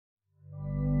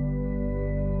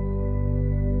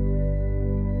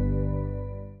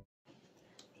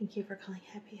Thank you for calling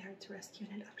Happy Hearts Rescue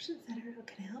and Adoption Center. How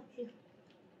can I help you?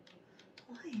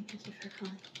 Well, hi, thank you for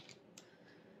calling.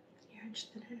 You're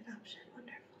interested in adoption.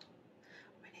 Wonderful.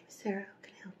 My name is Sarah. How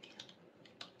can I help you?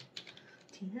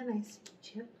 Tina, nice to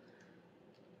meet you.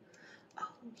 Oh,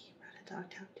 you brought a dog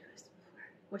down to us before.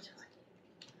 What'd you like?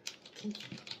 Can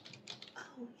you?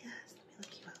 Oh, yes. Let me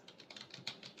look you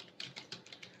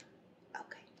up.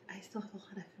 Okay. I still have a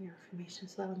lot of your information,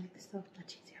 so that'll make this a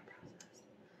much easier process.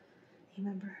 You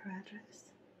remember her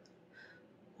address?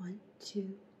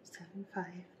 1275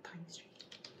 Pine Street.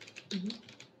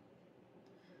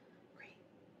 Great.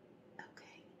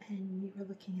 Okay. And you were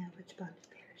looking at which bonded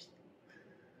pairs?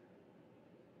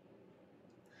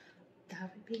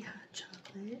 That would be hot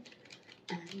chocolate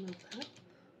and mocha.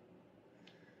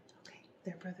 Okay,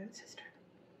 they're brother and sister.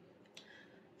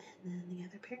 And then the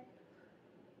other pair?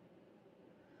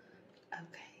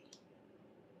 Okay,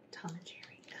 Tom and Jerry.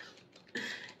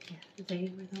 Yeah, they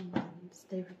were the ones.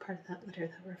 They were part of that litter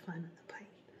that were found in the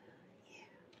pipe. Yeah,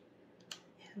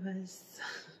 it was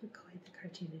quite the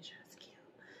cartoonish rescue.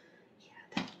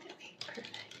 Yeah, okay,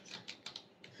 perfect.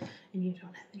 And you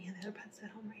don't have any other pets at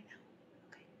home right now?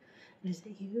 Okay. And is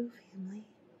it you, family?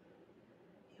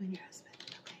 You and your husband?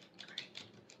 Okay, great.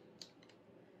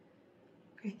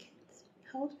 Grandkids?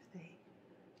 How old are they?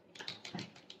 Okay.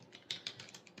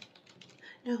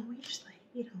 No, we just like,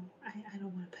 you know, I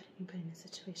don't want to put anybody in a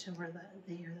situation where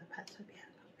they or the pets would be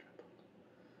having trouble.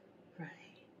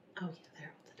 Right. Oh yeah,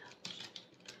 they're old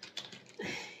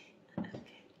enough.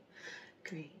 Okay,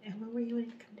 great. And when were you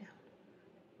wanting to come down?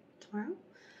 Tomorrow?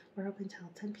 We're open till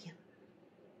 10 p.m.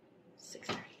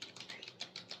 6:30. Great.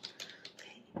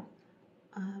 Okay.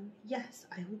 Yes,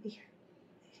 I will be here.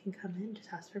 You can come in,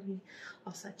 just ask for me.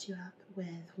 I'll set you up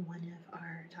with one of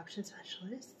our adoption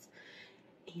specialists,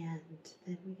 and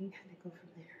then we can kind of go from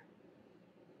there.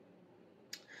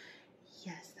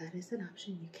 Yes, that is an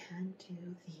option. You can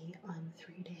do the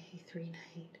 3-day,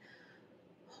 3-night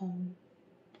home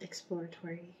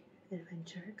exploratory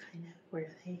adventure, kind of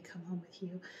where they come home with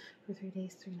you for 3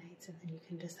 days, 3 nights, and then you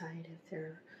can decide if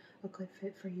they're a good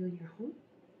fit for you in your home.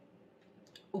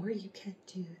 Or you can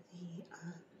do the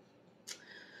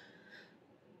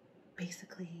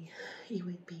basically you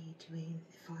would be doing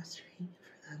the fostering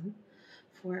for them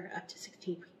for up to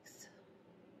 16 weeks.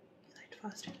 You like to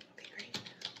foster? Okay, great.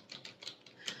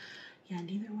 Yeah,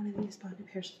 neither one of these bonded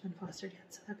pairs has been fostered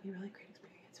yet, so that'd be a really great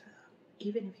experience for them.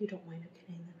 Even if you don't wind up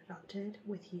getting them adopted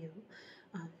with you,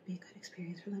 it'd be a good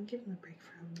experience for them. Give them a break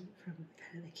from kind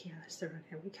of the chaos they're in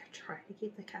here. We can try to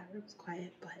keep the cat rooms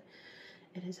quiet, but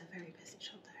it is a very busy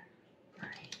shelter.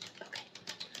 Right, okay.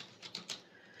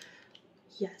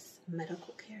 Yes,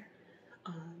 medical care,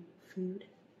 food,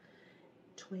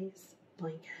 toys,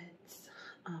 blankets.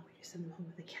 We send them home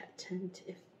with a cat tent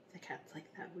if the cat's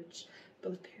like that, which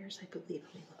both pairs, I believe,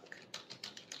 let me look.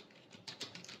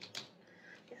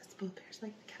 Yes, both pairs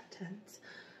like the cat tents.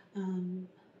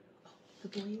 The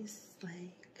boys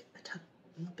like a tub,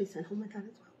 and they'll be sent home with that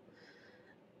as well.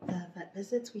 The vet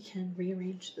visits, we can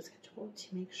rearrange the schedule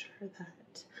to make sure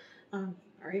that you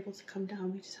are able to come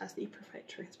down. We just ask that you provide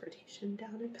transportation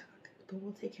down and back, but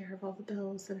we'll take care of all the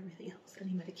bills and everything else,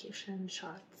 any medication,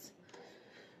 shots.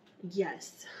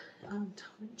 Yes, Tom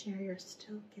and Jerry are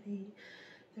still getting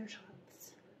their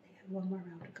shots. They have one more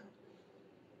round to go.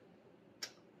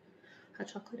 Hot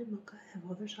chocolate and mocha have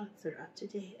all their shots. They're up to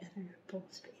date and they're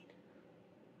both spayed.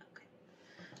 Okay.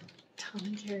 Tom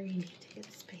and Jerry need to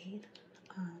get spayed.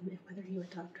 If whether you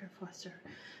adopt or foster,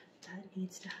 that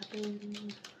needs to happen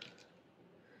in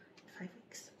 5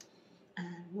 weeks,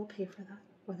 and we'll pay for that,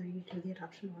 whether you do the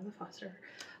adoption or the foster.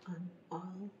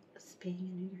 All spaying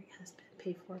and neutering has been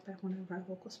paid for by one of our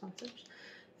local sponsors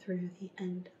through the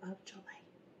end of July.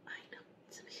 I know,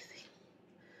 it's amazing.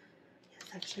 Yes,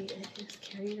 actually it is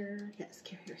carrier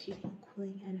heating and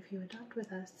cooling, and if you adopt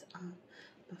with us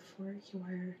before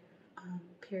your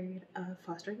period of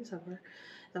fostering is over,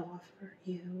 they'll offer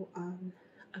you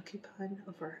a coupon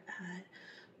over at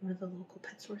one of the local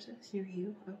pet stores near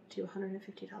you up to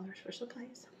 $150 for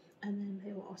supplies, and then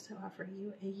they will also offer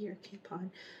you a year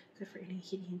coupon good for any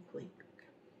heating and cooling.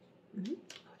 Oh,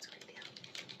 it's a great deal.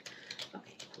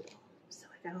 Okay, cool. So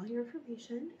I got all your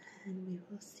information, and we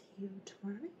will see you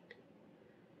tomorrow night.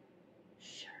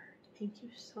 Sure. Thank you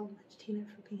so much, Tina,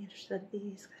 for being interested.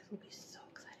 These guys will be so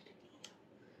excited to meet you.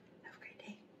 Have a great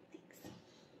day. Thanks.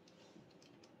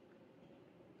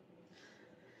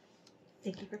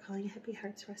 Thank you for calling Happy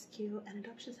Hearts Rescue and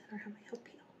Adoption Center. How may I help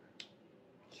you?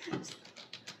 Yes.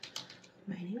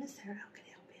 My name is Sarah. How can I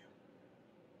help you?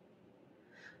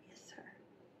 Yes, sir.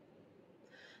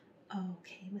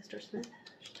 Okay, Mr. Smith.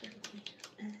 Certainly.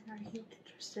 And are you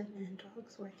interested in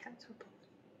dogs or cats or both?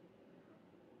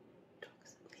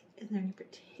 Dogs. Okay. Is there any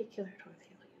particular dog that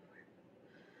you're looking for?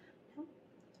 No?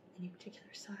 Any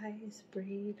particular size,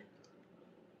 breed?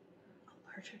 A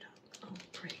larger dog. Oh,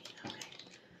 breed. Okay.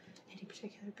 Any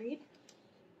particular breed?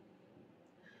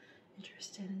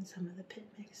 Interested in some of the pit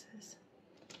mixes?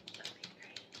 Okay,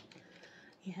 great.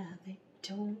 Yeah, they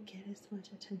don't get as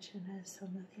much attention as some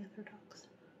of the other dogs.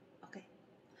 Okay.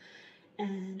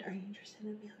 And are you interested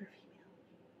in male or female?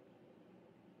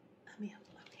 A male.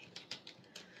 Okay.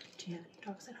 Do you have any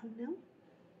dogs at home now?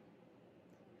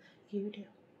 You do.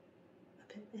 A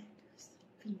pit mix,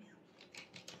 female.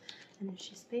 And is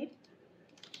she spayed?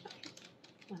 Okay.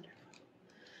 Wonderful.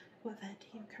 What vet do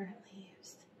you currently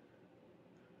use?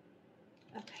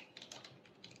 Okay.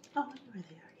 Oh, I know where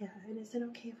they are. Yeah. And is it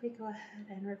okay if we go ahead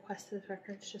and request those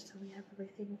records just so we have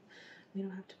everything? We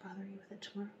don't have to bother you with it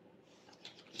tomorrow.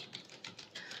 Okay.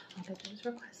 I'll get those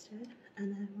requested.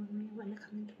 And then when we want to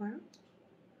come in tomorrow?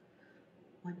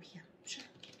 1 p.m. Sure.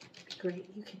 Great.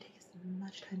 You can take as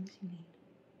much time as you need.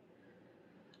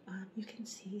 You can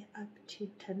see up to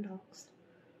 10 dogs.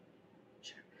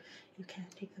 Sure. You can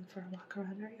take them for a walk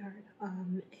around our yard.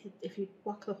 If you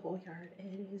walk the whole yard,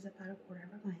 it is about a quarter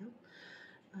of a mile.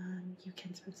 You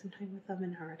can spend some time with them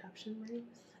in our adoption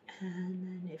rooms. And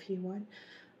then if you want,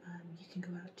 you can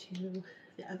go out to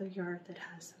the other yard that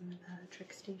has some of the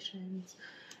trick stations.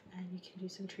 And you can do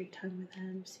some treat time with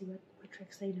them, see what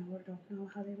tricks they know or don't know,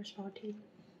 how they respond to you.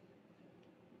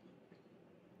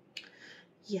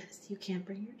 Yes, you can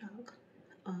bring your dog.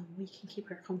 We can keep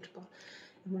her comfortable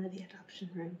in one of the adoption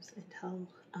rooms until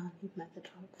you've met the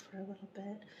dog for a little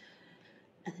bit,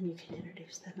 and then you can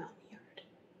introduce them out in the yard.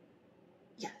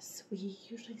 Yes, we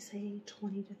usually say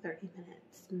 20 to 30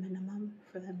 minutes minimum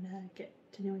for them to get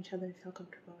to know each other, feel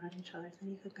comfortable around each other, then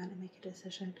you can kind of make a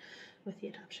decision with the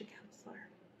adoption counselor.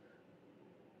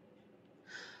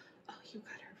 Oh, you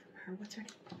got her from her. What's her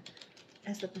name?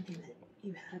 Is that the name that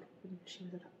you had when she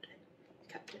was adopted? You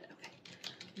kept it. Okay.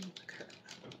 Let me look her up.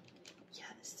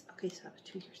 Yes. Okay, so that was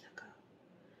 2 years ago.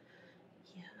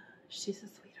 Yeah, she's a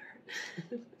sweetheart.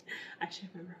 I actually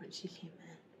remember when she came in.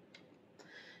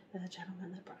 The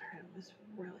gentleman that brought her in was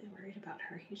really worried about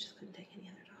her. He just couldn't take any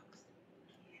other dogs.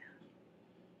 Yeah.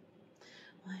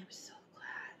 Well, I'm so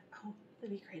glad. Oh,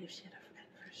 that'd be great if she had a friend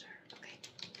for sure. Okay.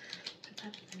 Put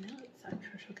that in the notes. I'm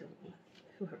sure she'll go with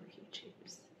whoever you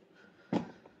choose.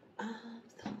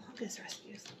 The longest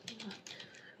rescues. Let me look.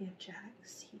 We have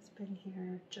Jax. He's been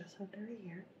here just under a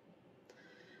year.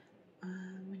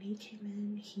 When he came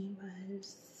in, he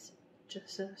was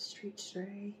just a street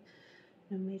stray.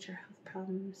 No major health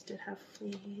problems. Did have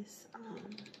fleas.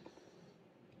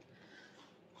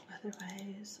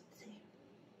 Otherwise, let's see.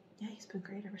 Yeah, he's been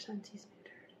great ever since he's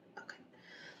neutered. Okay.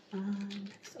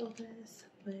 Next oldest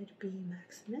would be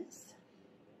Maximus.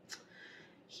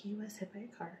 He was hit by a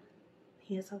car.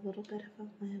 He has a little bit of a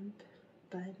limp,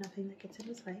 but nothing that gets in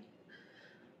his way.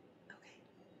 Okay.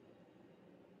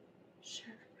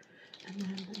 Sure. And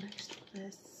then the next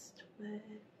list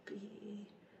would be,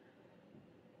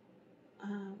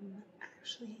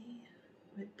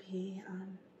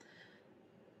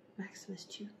 Maximus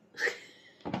 2.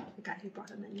 The guy who brought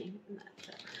him the name from that,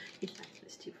 so he's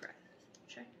Maximus 2 for us.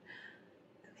 Sure.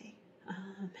 Okay.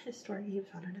 His story, he was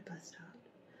found at a bus stop.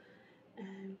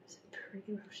 And was in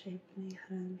pretty rough shape when we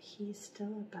had him. He's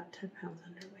still about 10 pounds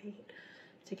underweight.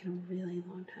 It's taken a really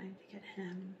long time to get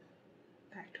him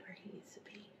back to where he needs to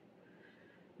be.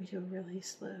 We do a really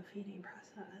slow feeding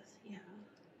process. Yeah.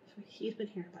 So he's been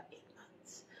here about 8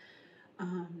 months.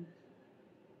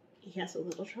 He has a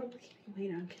little trouble keeping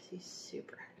weight on because he's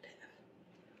super active.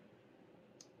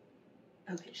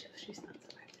 Okay, she's not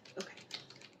so active. Okay.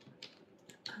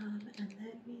 And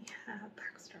then we have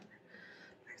Baxter.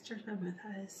 Baxter's been with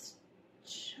us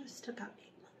just about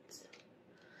 8 months.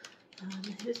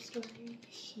 His story,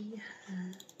 he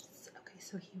has, okay,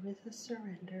 so he was a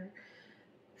surrender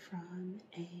from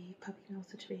a puppy mill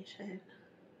situation.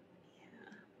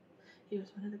 Yeah. He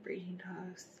was one of the breeding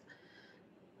dogs.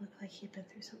 Looked like he'd been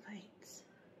through some fights.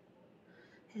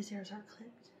 His ears are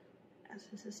clipped, as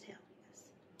is his tail, yes.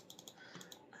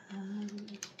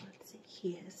 Let's see,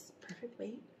 he is perfect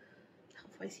weight.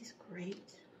 Health-wise, he's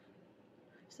great.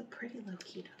 He's a pretty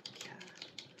low-key dog, yeah.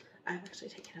 I've actually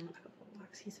taken him on a couple of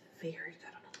walks. He's very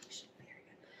good on a leash, very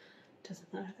good.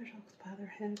 Doesn't let other dogs bother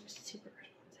him, super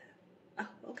responsive. Oh,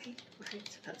 okay, alright,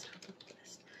 so that's top of the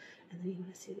list. And then you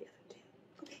want to see the other two.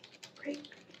 Okay, great.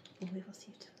 Well, we will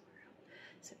see you tomorrow.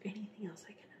 Is there anything else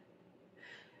I can add?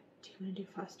 Do you want to do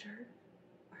foster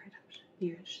or adoption?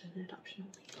 You're interested in adoption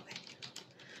only? Okay.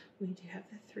 We do have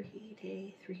the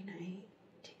 3-day, 3-night,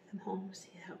 take them home, see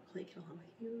how Clay get along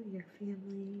with you, your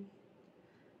family.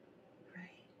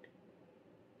 Right.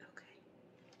 Okay.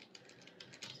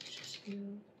 So it's just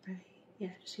you, right? Yeah,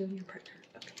 just you and your partner.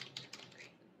 Okay.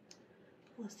 Great.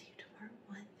 We'll see you tomorrow at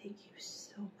 1. Thank you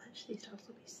so much. These dogs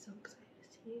will be so excited to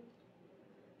see you.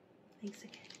 Thanks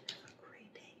again.